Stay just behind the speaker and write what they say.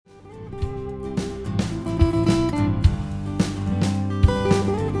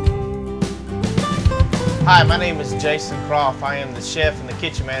Hi, my name is Jason Croft. I am the chef and the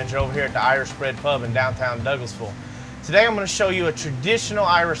kitchen manager over here at the Irish Bred Pub in downtown Douglasville. Today I'm going to show you a traditional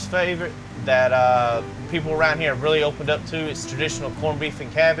Irish favorite that people around here have really opened up to. It's traditional corned beef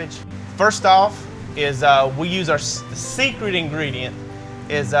and cabbage. First off is we use the secret ingredient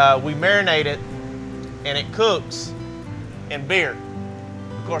is we marinate it and it cooks in beer.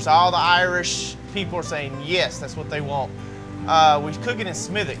 Of course, all the Irish people are saying yes, that's what they want. We cook it in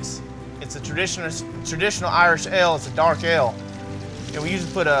Smithwick's. It's a traditional Irish ale. It's a dark ale. And we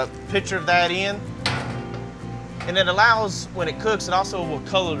usually put a picture of that in. And it allows, when it cooks, it also will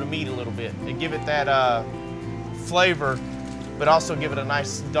color the meat a little bit and give it that flavor, but also give it a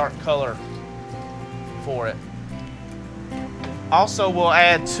nice dark color for it. Also, we'll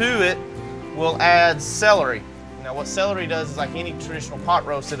add to it, we'll add celery. Now, what celery does is like any traditional pot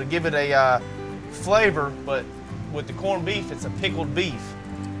roast, it'll give it a flavor, but with the corned beef, it's a pickled beef.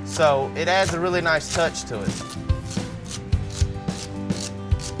 So it adds a really nice touch to it.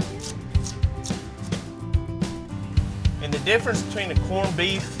 And the difference between a corned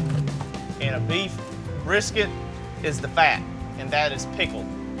beef and a beef brisket is the fat, and that is pickled.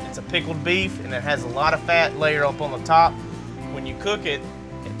 It's a pickled beef, and it has a lot of fat layered up on the top. When you cook it,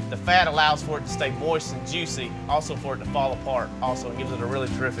 the fat allows for it to stay moist and juicy, also for it to fall apart. Also, it gives it a really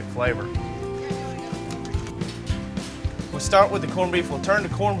terrific flavor. We start with the corned beef. We'll turn the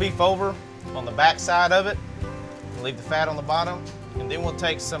corned beef over on the back side of it and leave the fat on the bottom. And then we'll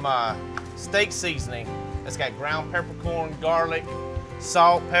take some steak seasoning that's got ground peppercorn, garlic,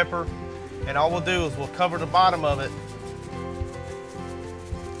 salt, pepper. And all we'll do is we'll cover the bottom of it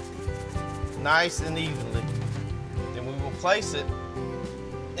nice and evenly. Then we will place it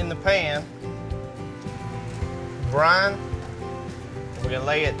in the pan, brine. And we're gonna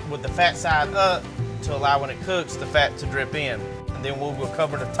lay it with the fat side up to allow when it cooks the fat to drip in. And then we'll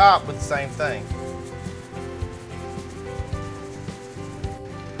cover the top with the same thing.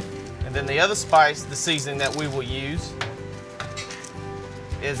 And then the other spice, the seasoning that we will use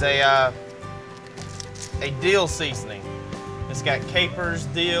is a dill seasoning. It's got capers,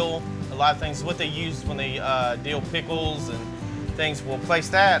 dill, a lot of things. What they use when they dill pickles and things. We'll place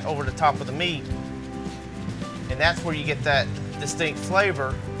that over the top of the meat. And that's where you get that distinct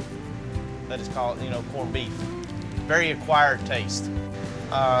flavor that is called, corned beef. Very acquired taste.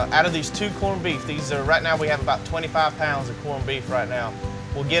 Out of these two corned beef, right now we have about 25 pounds of corned beef right now.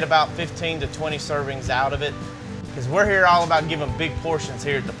 We'll get about 15 to 20 servings out of it, because we're here all about giving big portions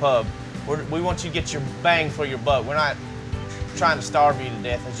here at the pub. We want you to get your bang for your buck. We're not trying to starve you to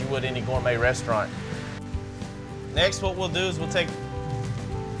death as you would any gourmet restaurant. Next, what we'll do is we'll take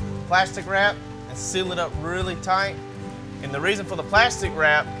plastic wrap and seal it up really tight. And the reason for the plastic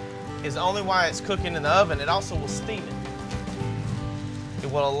wrap is only while it's cooking in the oven, it also will steam it.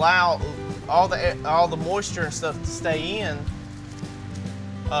 It will allow all the moisture and stuff to stay in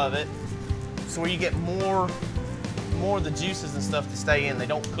of it, so where you get more of the juices and stuff to stay in. They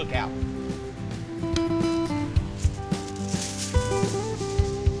don't cook out.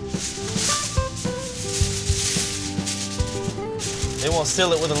 Then we'll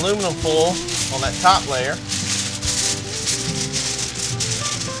seal it with aluminum foil on that top layer.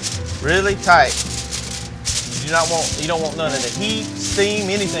 Really tight. You don't want none of the heat,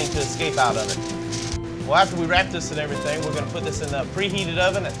 steam, anything to escape out of it. Well, after we wrap this and everything, we're going to put this in the preheated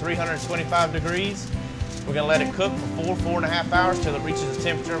oven at 325 degrees. We're going to let it cook for 4.5 hours till it reaches a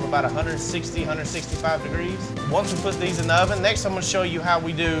temperature of about 160, 165 degrees. Once we put these in the oven, next I'm going to show you how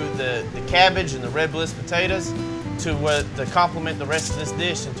we do the cabbage and the red bliss potatoes to complement the rest of this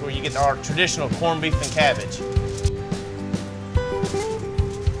dish and to where you get our traditional corned beef and cabbage.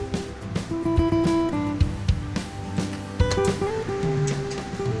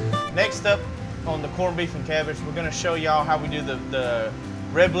 Next up on the corned beef and cabbage, we're going to show y'all how we do the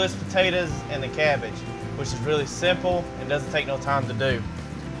red bliss potatoes and the cabbage, which is really simple and doesn't take no time to do.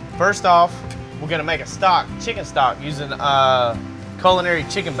 First off, we're going to make a chicken stock using culinary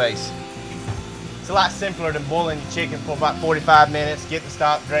chicken base. It's a lot simpler than boiling your chicken for about 45 minutes, get the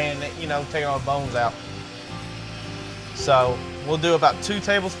stock, draining it, taking all the bones out. So we'll do about 2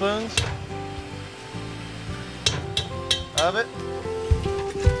 tablespoons of it.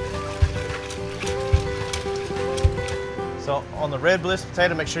 So on the red bliss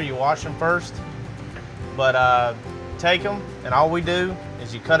potato, make sure you wash them first. But take them, and all we do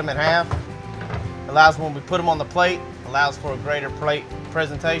is you cut them in half. Allows, when we put them on the plate, allows for a greater plate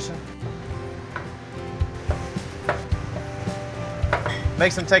presentation.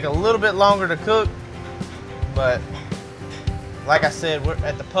 Makes them take a little bit longer to cook, but like I said, we're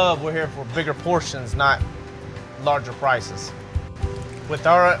at the pub, we're here for bigger portions, not larger prices.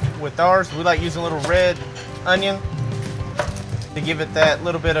 With ours, we like using a little red onion to give it that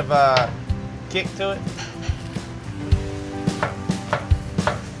little bit of kick to it.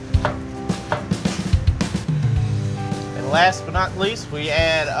 And last but not least, we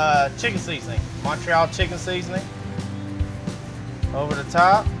add chicken seasoning, Montreal chicken seasoning over the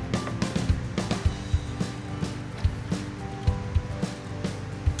top.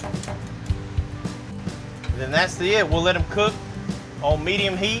 Then that's it. We'll let them cook on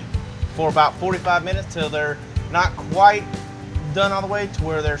medium heat for about 45 minutes till they're not quite done all the way to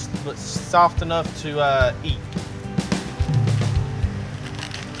where they're soft enough to eat.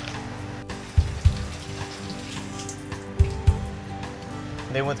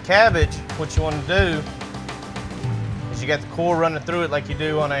 And then with cabbage, what you want to do is you got the core running through it like you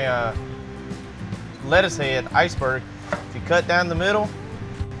do on a lettuce head iceberg. If you cut down the middle,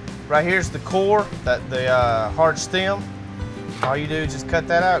 right here's the core, the hard stem. All you do is just cut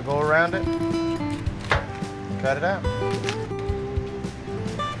that out, go around it, cut it out.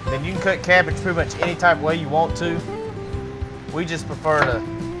 Then you can cut cabbage pretty much any type of way you want to. We just prefer to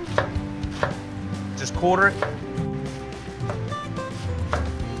just quarter it.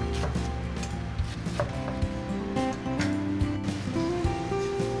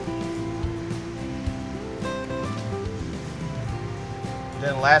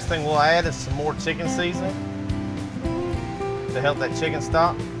 Then the last thing we'll add is some more chicken seasoning to help that chicken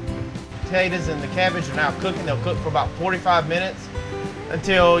stock. Potatoes and the cabbage are now cooking. They'll cook for about 45 minutes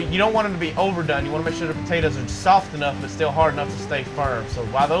until you don't want them to be overdone. You want to make sure the potatoes are soft enough but still hard enough to stay firm. So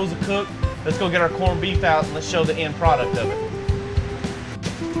while those are cooked, let's go get our corned beef out and let's show the end product of it.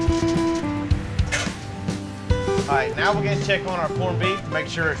 All right, now we're gonna check on our corned beef to make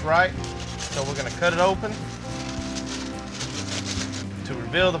sure it's right. So we're gonna cut it open to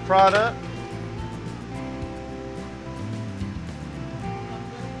reveal the product.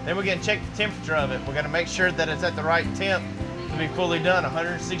 Then we're gonna check the temperature of it. We're gonna make sure that it's at the right temp to be fully done.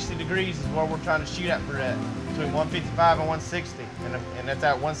 160 degrees is what we're trying to shoot at for that, between 155 and 160. And that's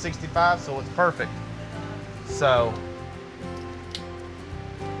at 165, so it's perfect. So,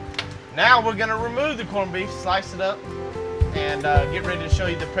 now we're gonna remove the corned beef, slice it up, and get ready to show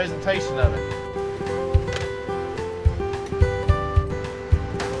you the presentation of it.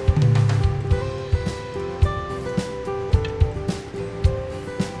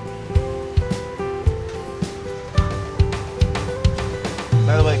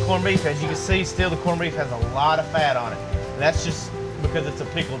 By the way, corned beef, as you can see, still the corned beef has a lot of fat on it. And that's just because it's a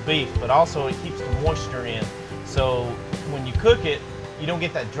pickled beef, but also it keeps the moisture in. So when you cook it, you don't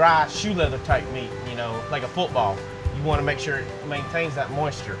get that dry shoe leather type meat, you know, like a football. You want to make sure it maintains that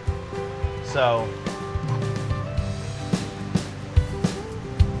moisture. So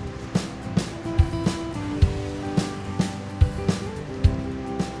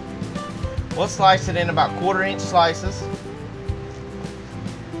we'll slice it in about 1/4 inch slices.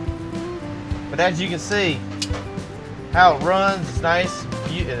 But as you can see, how it runs is nice,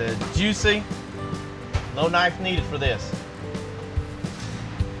 juicy. No knife needed for this.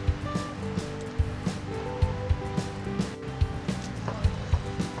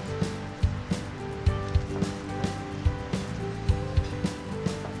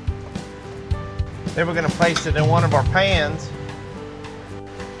 Then we're going to place it in one of our pans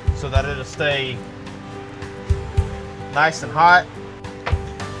so that it'll stay nice and hot.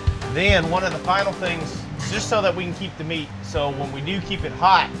 Then one of the final things, just so that we can keep the meat, so when we do keep it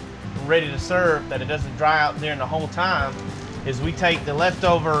hot and ready to serve, that it doesn't dry out during the whole time, is we take the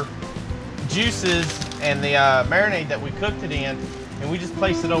leftover juices and the marinade that we cooked it in, and we just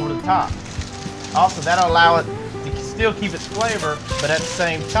place it over the top. Also, that'll allow it to still keep its flavor, but at the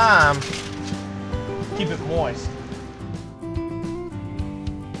same time, keep it moist.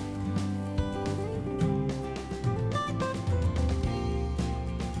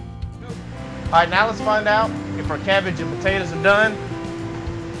 All right, now let's find out if our cabbage and potatoes are done.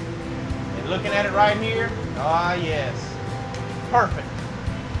 And looking at it right here, ah yes, perfect.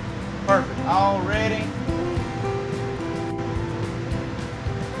 Perfect, all ready.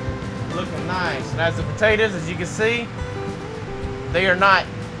 Looking nice. And as the potatoes, as you can see, they're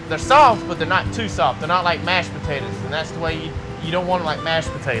soft, but they're not too soft. They're not like mashed potatoes, and that's the way you don't want them like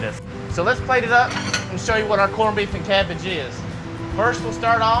mashed potatoes. So let's plate it up and show you what our corned beef and cabbage is. First, we'll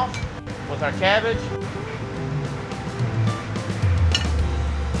start off with our cabbage.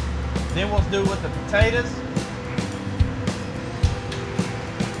 Then we'll do with the potatoes.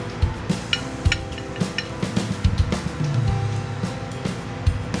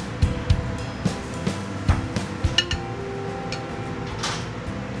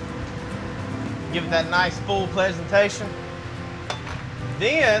 Give it that nice full presentation.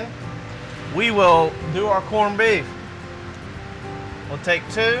 Then we will do our corned beef. We'll take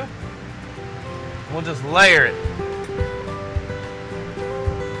 2, we'll just layer it.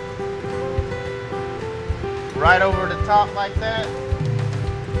 Right over the top like that.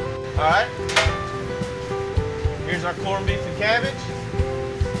 All right. Here's our corned beef and cabbage.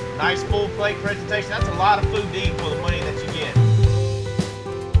 Nice full plate presentation. That's a lot of food to eat for the money that you get.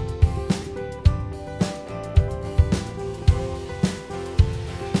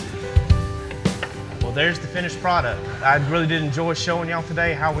 Well, there's the finished product. I really did enjoy showing y'all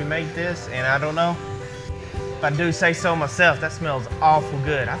today how we made this, and I don't know, if I do say so myself, that smells awful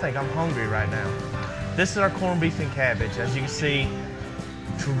good. I think I'm hungry right now. This is our corned beef and cabbage. As you can see,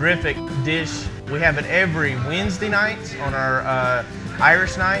 terrific dish. We have it every Wednesday night on our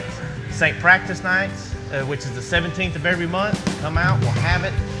Irish night, St. Practice nights, which is the 17th of every month. Come out, we'll have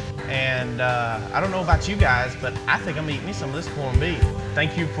it. And I don't know about you guys, but I think I'm eating me some of this corned beef.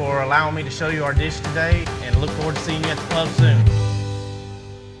 Thank you for allowing me to show you our dish today, and look forward to seeing you at the pub soon.